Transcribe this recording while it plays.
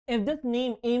If this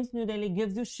name AIIMS New Delhi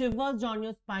gives you shivers down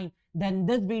your spine, then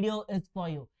this video is for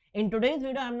you. In today's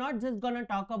video, I'm not just going to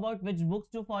talk about which books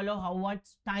to follow, how much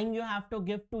time you have to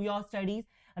give to your studies.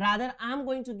 Rather, I'm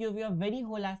going to give you a very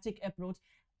holistic approach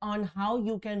on how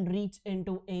you can reach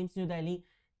into AIIMS New Delhi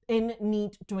in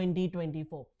NEET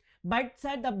 2024. But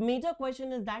sir, the major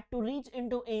question is that to reach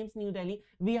into AIIMS New Delhi,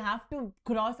 we have to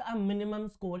cross a minimum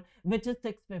score, which is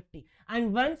 650.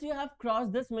 And once you have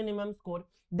crossed this minimum score,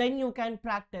 then you can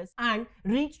practice and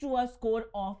reach to a score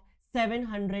of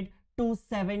 700 to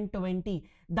 720.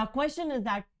 The question is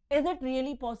that, is it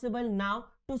really possible now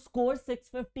to score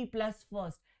 650 plus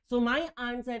first? So my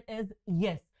answer is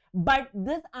yes. But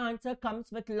this answer comes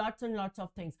with lots and lots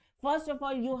of things. First of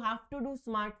all, you have to do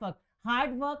smart work.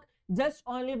 Hard work just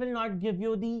only will not give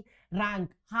you the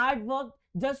rank. Hard work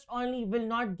just only will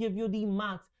not give you the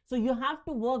marks. So you have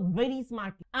to work very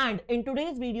smartly. And in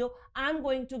today's video, I'm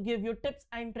going to give you tips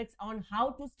and tricks on how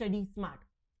to study smart.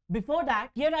 Before that,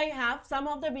 here I have some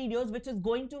of the videos which is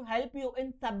going to help you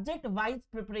in subject-wise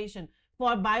preparation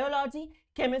for biology,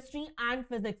 chemistry and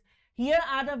physics. Here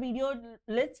are the video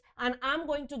lists and I'm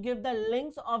going to give the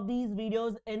links of these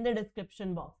videos in the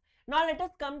description box. Now let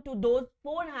us come to those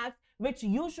 4 hacks which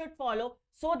you should follow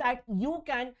so that you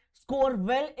can score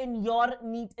well in your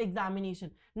NEET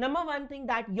examination. Number one thing,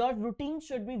 that your routine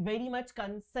should be very much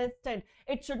consistent.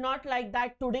 It should not like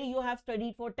that today you have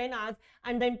studied for 10 hours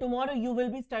and then tomorrow you will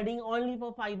be studying only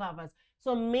for 5 hours.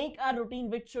 So make a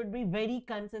routine which should be very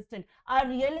consistent, a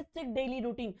realistic daily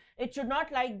routine. It should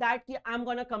not like that I'm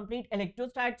going to complete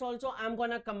electrostats also, I'm going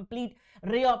to complete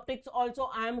ray optics also,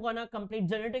 I'm going to complete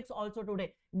genetics also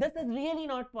today. This is really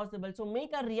not possible. So make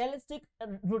a realistic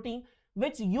routine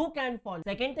which you can follow.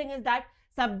 Second thing is that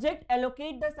subject,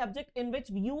 allocate the subject in which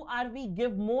you are weak.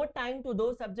 Give more time to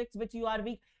those subjects which you are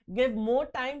weak. Give more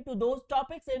time to those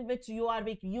topics in which you are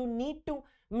weak. You need to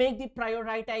make the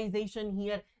prioritization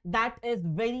here. That is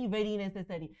very, very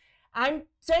necessary. And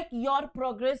check your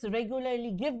progress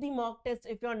regularly. Give the mock test.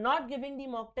 If you're not giving the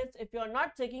mock test, if you're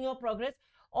not checking your progress,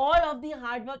 all of the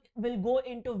hard work will go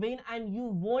into vain and you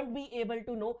won't be able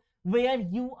to know where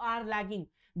you are lagging.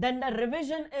 Then the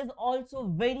revision is also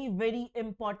very, very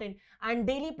important. And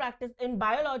daily practice in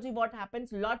biology, what happens,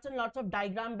 lots and lots of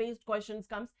diagram based questions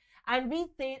comes and we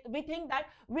think that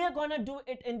we are gonna do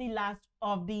it in the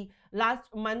last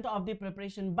month of the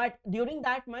preparation, but during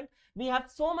that month we have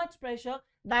so much pressure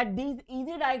that these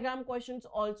easy diagram questions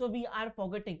also we are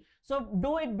forgetting. So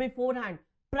do it beforehand.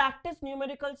 Practice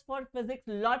numericals for physics,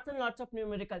 lots and lots of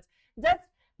numericals. Just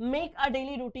make a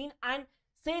daily routine and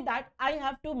say that I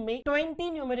have to make 20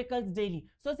 numericals daily.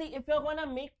 So see, if you're gonna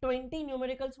make 20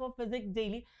 numericals for physics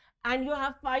daily and you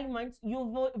have 5 months, you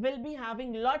will be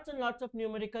having lots and lots of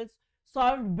numericals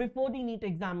solved before the NEET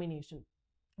examination.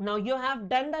 Now you have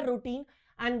done the routine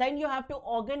and then you have to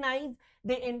organize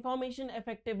the information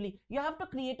effectively. You have to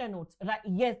create a notes, right?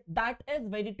 Yes, that is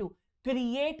very true.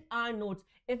 Create our notes.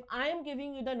 If I am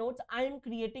giving you the notes, I am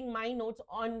creating my notes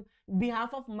on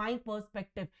behalf of my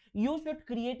perspective. You should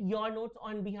create your notes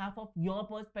on behalf of your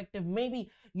perspective.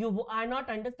 Maybe you are not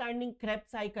understanding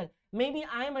Krebs cycle. Maybe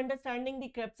I am understanding the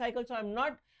Krebs cycle, so I'm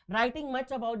not writing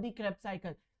much about the Krebs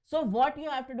cycle. So what you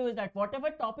have to do is that whatever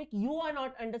topic you are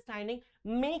not understanding,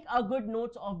 make a good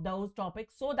notes of those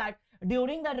topics so that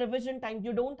during the revision time,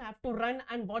 you don't have to run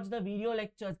and watch the video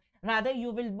lectures. Rather, you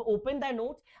will open the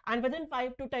notes and within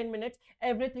 5 to 10 minutes,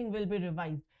 everything will be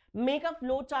revised. Make a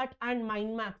flow chart and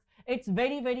mind maps. It's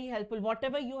very, very helpful.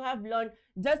 Whatever you have learned,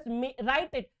 just write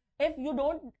it. If you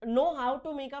don't know how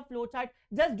to make a flow chart,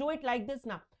 just do it like this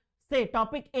now. Say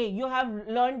topic A, you have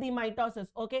learned the mitosis,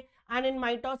 okay? And in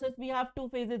mitosis, we have 2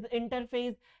 phases,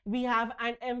 interphase, we have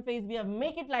an M phase, we have,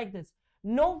 make it like this.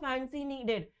 No fancy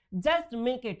needed, just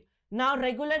make it. Now,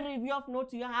 regular review of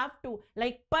notes, you have to,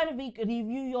 like per week,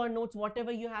 review your notes,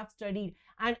 whatever you have studied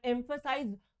and emphasize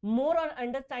more on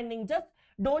understanding. Just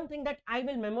don't think that I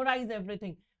will memorize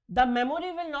everything. The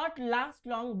memory will not last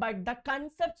long, but the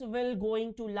concepts will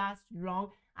going to last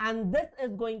long. And this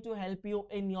is going to help you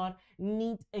in your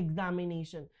NEET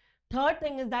examination. Third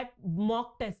thing is that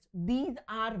mock test. These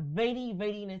are very,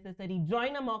 very necessary.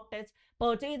 Join a mock test,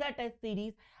 purchase a test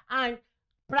series and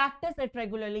practice it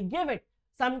regularly. Give it.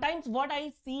 Sometimes what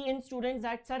I see in students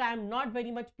that said, I am not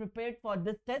very much prepared for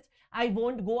this test, I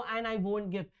won't go and I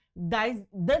won't give. Guys,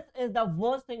 this is the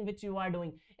worst thing which you are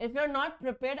doing. If you're not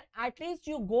prepared, at least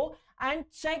you go and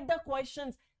check the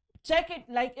questions. Check it.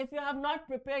 Like if you have not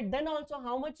prepared, then also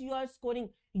how much you are scoring.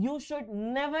 You should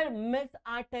never miss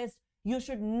a test. You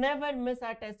should never miss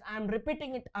a test. I'm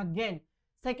repeating it again.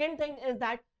 Second thing is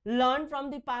that learn from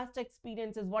the past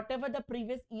experiences, whatever the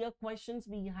previous year questions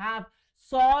we have,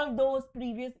 solve those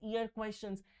previous year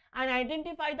questions and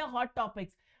identify the hot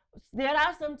topics. There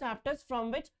are some chapters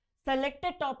from which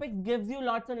selected topics gives you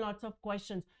lots and lots of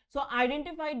questions. So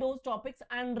identify those topics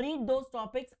and read those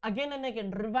topics again and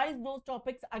again, revise those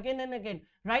topics again and again,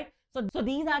 right? So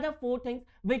these are the 4 things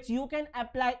which you can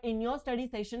apply in your study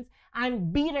sessions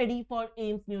and be ready for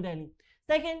AIIMS New Delhi.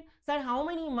 Second, sir, how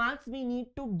many marks we need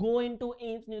to go into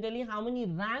AIIMS New Delhi? How many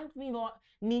ranks we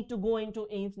need to go into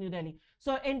AIIMS New Delhi?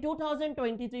 So in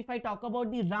 2023, if I talk about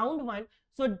the round 1,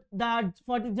 so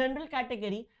for the general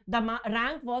category, the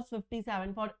rank was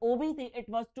 57. For OBC, it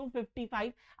was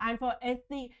 255, and for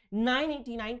SC,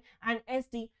 989, and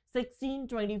ST,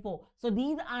 1624. So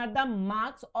these are the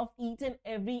marks of each and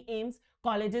every AIIMS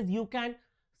colleges. You can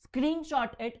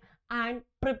screenshot it and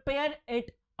prepare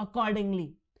it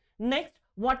accordingly. Next,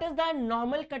 what is the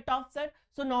normal cutoff, sir?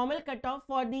 So normal cutoff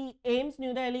for the AIIMS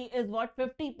New Delhi is what?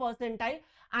 50 percentile,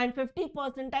 and 50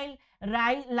 percentile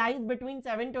lies between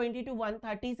 720 to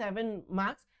 137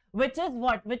 marks, which is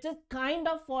what? Which is kind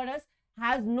of for us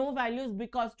has no values,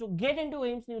 because to get into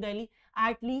AIIMS New Delhi,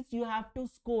 at least you have to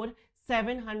score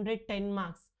 710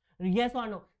 marks. Yes or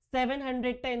no?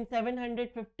 710,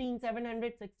 715,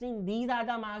 716. These are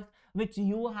the marks which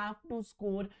you have to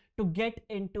score to get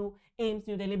into AIIMS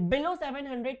New Delhi. Below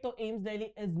 700 to AIIMS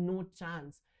Delhi is no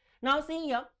chance. Now see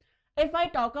here, if I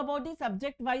talk about the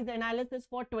subject-wise analysis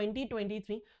for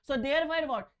 2023, so there were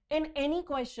what? In any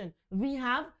question, we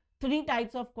have 3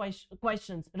 types of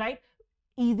questions, right?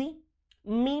 Easy,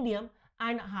 medium,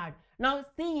 and hard. Now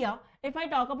see here, if I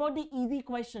talk about the easy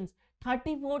questions,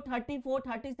 34, 34,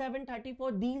 37,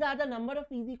 34, these are the number of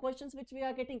easy questions which we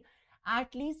are getting.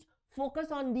 At least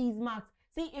focus on these marks.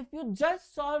 See, if you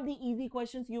just solve the easy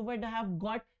questions, you would have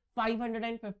got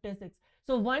 556.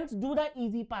 So once do the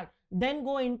easy part, then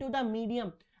go into the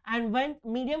medium. And when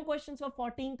medium questions were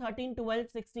 14, 13, 12,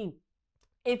 16.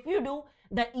 If you do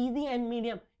the easy and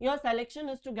medium, your selection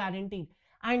is to guaranteed.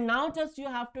 And now just you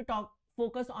have to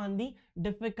focus on the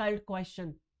difficult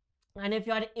question. And if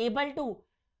you are able to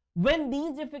win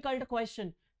these difficult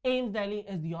questions, AIIMS Delhi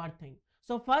is your thing.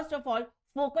 So first of all,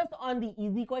 focus on the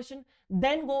easy question,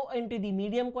 then go into the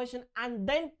medium question, and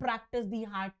then practice the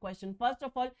hard question. First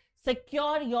of all,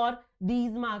 secure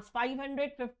these marks,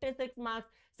 556 marks,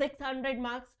 600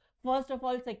 marks. First of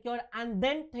all, secure, and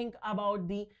then think about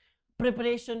the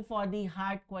preparation for the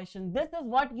hard question. This is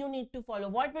what you need to follow.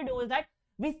 What we do is that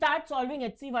we start solving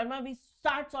HC Verma, we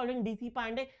start solving DC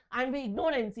Pandey, and we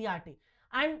ignore NCERT.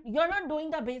 And you're not doing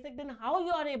the basic, then how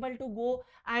you are able to go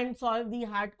and solve the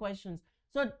hard questions?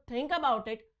 So think about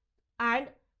it and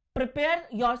prepare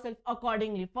yourself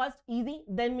accordingly. First easy,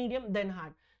 then medium, then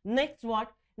hard. Next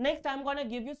what? Next I'm going to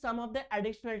give you some of the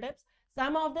additional tips.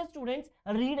 Some of the students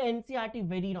read NCERT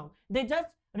very wrong. They just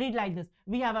read like this.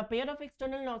 We have a pair of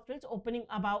external nostrils opening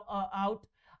out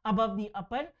above the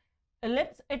upper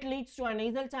lips. It leads to a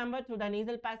nasal chamber through the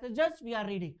nasal passage. Just we are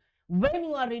reading. When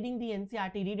you are reading the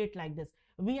NCERT, read it like this.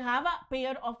 We have a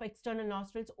pair of external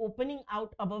nostrils opening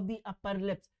out above the upper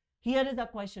lips. Here is a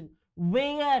question.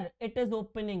 Where it is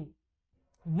opening?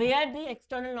 Where the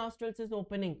external nostrils is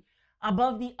opening?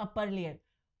 Above the upper layer.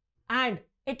 And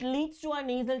it leads to a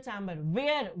nasal chamber.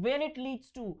 Where it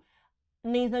leads to?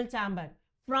 Nasal chamber.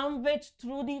 From which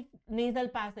through the nasal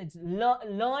passage.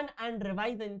 Learn and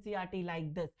revise NCERT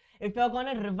like this. If you are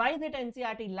going to revise it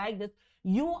NCERT like this,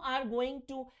 you are going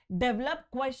to develop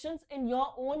questions in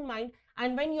your own mind,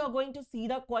 and when you are going to see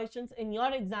the questions in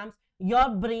your exams, your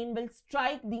brain will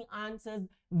strike the answers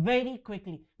very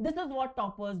quickly. This is what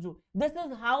toppers do. This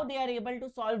is how they are able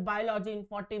to solve biology in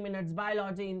 40 minutes,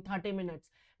 biology in 30 minutes,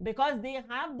 because they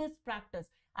have this practice.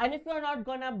 And if you are not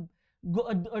gonna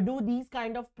do these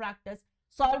kind of practice,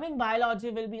 solving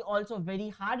biology will be also very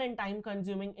hard and time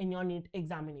consuming in your NEET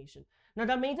examination. Now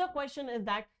the major question is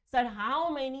that, sir,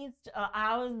 how many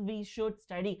hours we should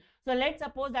study? So let's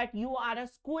suppose that you are a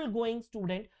school going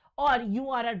student or you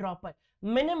are a dropper.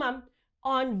 Minimum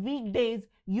on weekdays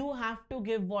you have to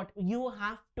give what? You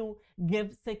have to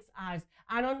give 6 hours,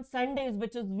 and on Sundays,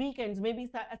 which is weekends, maybe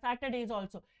Saturdays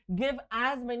also, give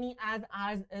as many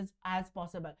hours as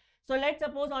possible. So let's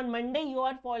suppose on Monday you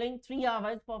are following 3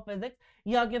 hours for physics,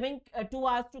 you are giving 2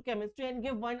 hours to chemistry and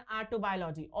give 1 hour to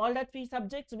biology. All the 3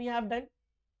 subjects we have done,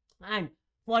 and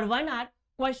for 1 hour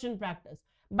question practice.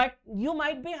 But you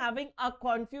might be having a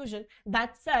confusion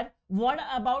that, sir, what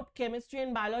about chemistry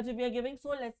and biology we are giving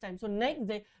so less time? So next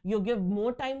day you give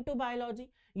more time to biology,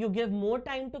 you give more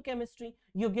time to chemistry,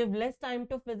 you give less time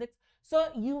to physics. So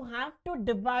you have to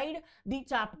divide the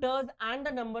chapters and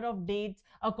the number of dates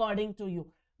according to you.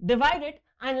 Divide it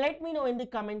and let me know in the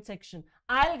comment section.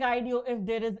 I'll guide you if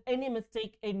there is any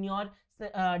mistake in your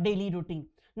daily routine.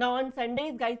 Now on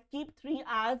Sundays, guys, keep 3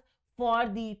 hours for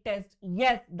the test.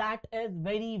 Yes, that is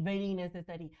very, very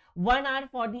necessary. 1 hour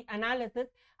for the analysis,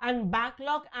 and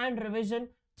backlog and revision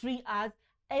 3 hours.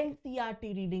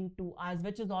 NCRT reading 2 hours,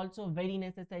 which is also very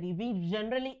necessary. We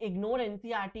generally ignore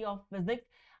NCRT of physics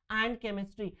and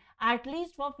chemistry. At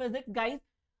least for physics, guys,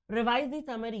 revise the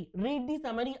summary, read the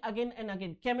summary again and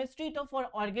again. Chemistry, to for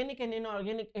organic and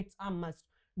inorganic, it's a must.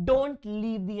 Don't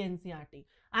leave the NCRT.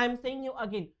 I am saying you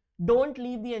again, don't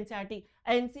leave the NCRT.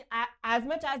 As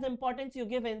much as importance you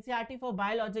give NCRT for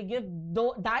biology, give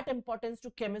that importance to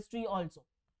chemistry also.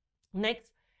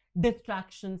 Next,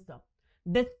 distractions, sir.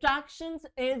 Distractions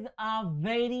is a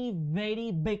very,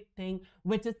 very big thing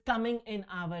which is coming in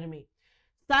our way.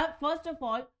 So first of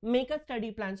all, make a study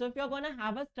plan. So if you're going to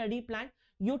have a study plan,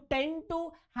 you tend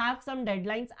to have some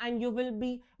deadlines and you will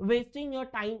be wasting your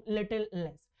time little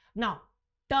less. Now,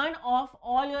 turn off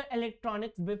all your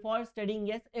electronics before studying.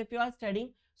 Yes, if you are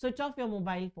studying, switch off your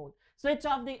mobile phone. Switch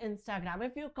off the Instagram.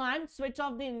 If you can't switch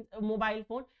off the mobile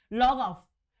phone, log off.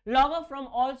 Log off from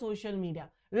all social media.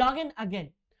 Log in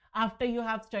again after you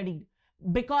have studied,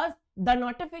 because the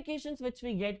notifications which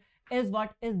we get is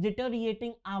what is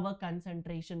deteriorating our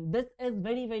concentration. This is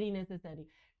very, very necessary.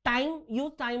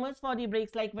 Use timers for the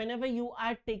breaks. Like whenever you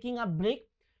are taking a break,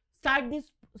 start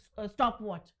this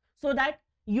stopwatch, so that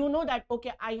you know that,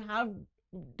 okay, I have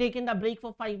taken the break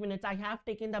for 5 minutes, I have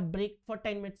taken the break for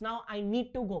 10 minutes, now I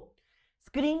need to go.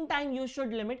 Screen time you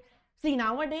should limit. See,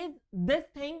 nowadays, this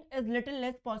thing is little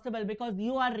less possible because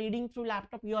you are reading through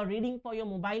laptop, you are reading for your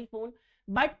mobile phone,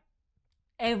 but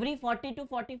every 40 to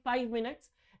 45 minutes,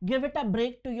 give it a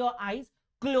break to your eyes,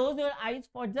 close your eyes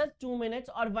for just 2 minutes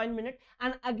or 1 minute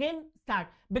and again start.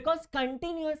 Because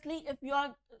continuously, if you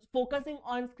are focusing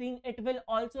on screen, it will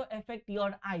also affect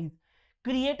your eyes.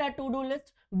 Create a to-do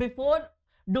list before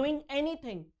doing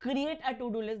anything. Create a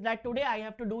to-do list that today I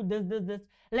have to do this.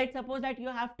 Let's suppose that you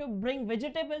have to bring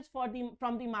vegetables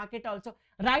from the market also.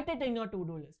 Write it in your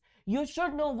to-do list. You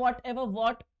should know what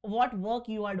work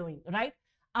you are doing, right?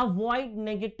 Avoid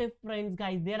negative friends,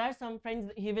 guys. There are some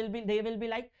friends, they will be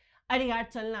like, अरे यार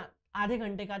चलना, आधे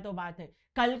घंटे का तो बात है,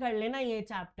 कल कर लेना ये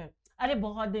चैप्टर, अरे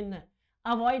बहुत दिन है.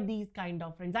 Avoid these kind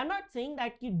of friends. I'm not saying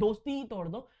that कि दोस्ती ही तोड़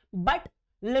दो, but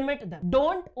limit them.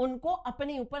 Don't उनको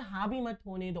अपने ऊपर हावी मत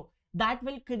होने दो. That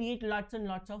will create lots and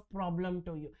lots of problem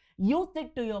to you. You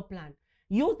stick to your plan.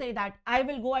 You say that I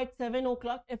will go at 7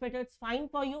 o'clock. If it is fine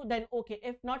for you, then okay.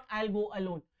 If not, I'll go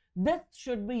alone. This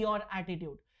should be your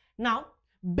attitude. Now,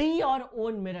 be your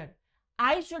own mirror.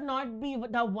 I should not be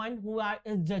the one who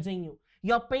is judging you.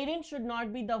 Your parents should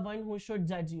not be the one who should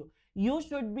judge you. You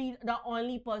should be the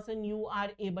only person you are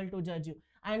able to judge you.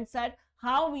 And said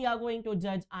how we are going to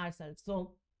judge ourselves.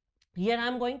 So here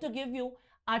I'm going to give you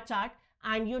a chart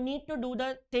and you need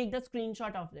to take the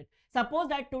screenshot of it. Suppose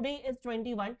that today is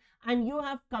 21 and you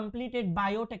have completed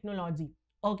biotechnology,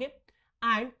 okay?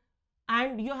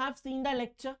 And you have seen the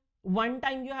lecture. One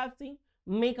time you have seen,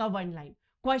 make a one line.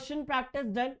 Question practice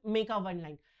done, make a one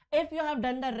line. If you have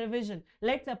done the revision,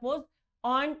 let's suppose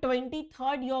on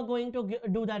 23rd you are going to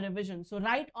do the revision. So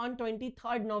right on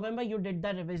 23rd November you did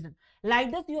the revision.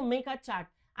 Like this you make a chart,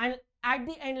 and at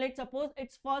the end, let's suppose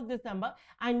it's 1st December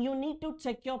and you need to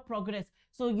check your progress.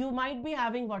 So you might be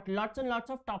having what, lots and lots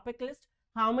of topic list,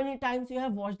 how many times you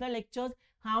have watched the lectures,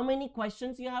 how many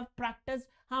questions you have practiced,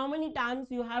 how many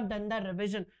times you have done the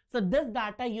revision. So this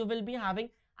data you will be having,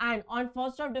 and on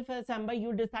 1st of December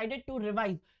you decided to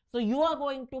revise. So you are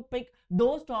going to pick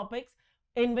those topics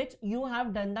in which you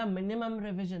have done the minimum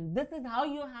revision. This is how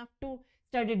you have to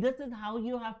study. This is how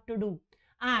you have to do.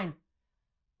 And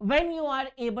when you are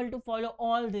able to follow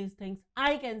all these things,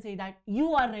 I can say that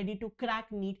you are ready to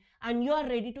crack Neet and you are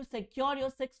ready to secure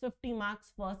your 650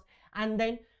 marks first, and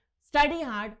then study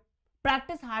hard,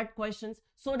 practice hard questions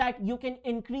so that you can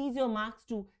increase your marks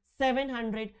to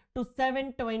 700 to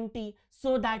 720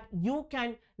 so that you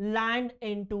can land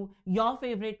into your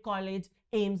favorite college,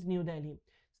 AIIMS New Delhi.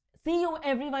 See you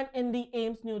everyone in the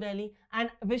AIIMS New Delhi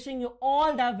and wishing you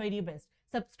all the very best.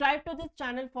 Subscribe to this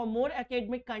channel for more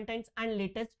academic contents and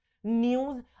latest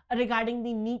news regarding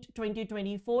the Neet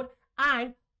 2024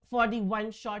 and for the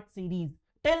one-shot series.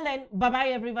 Till then, bye-bye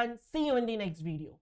everyone. See you in the next video.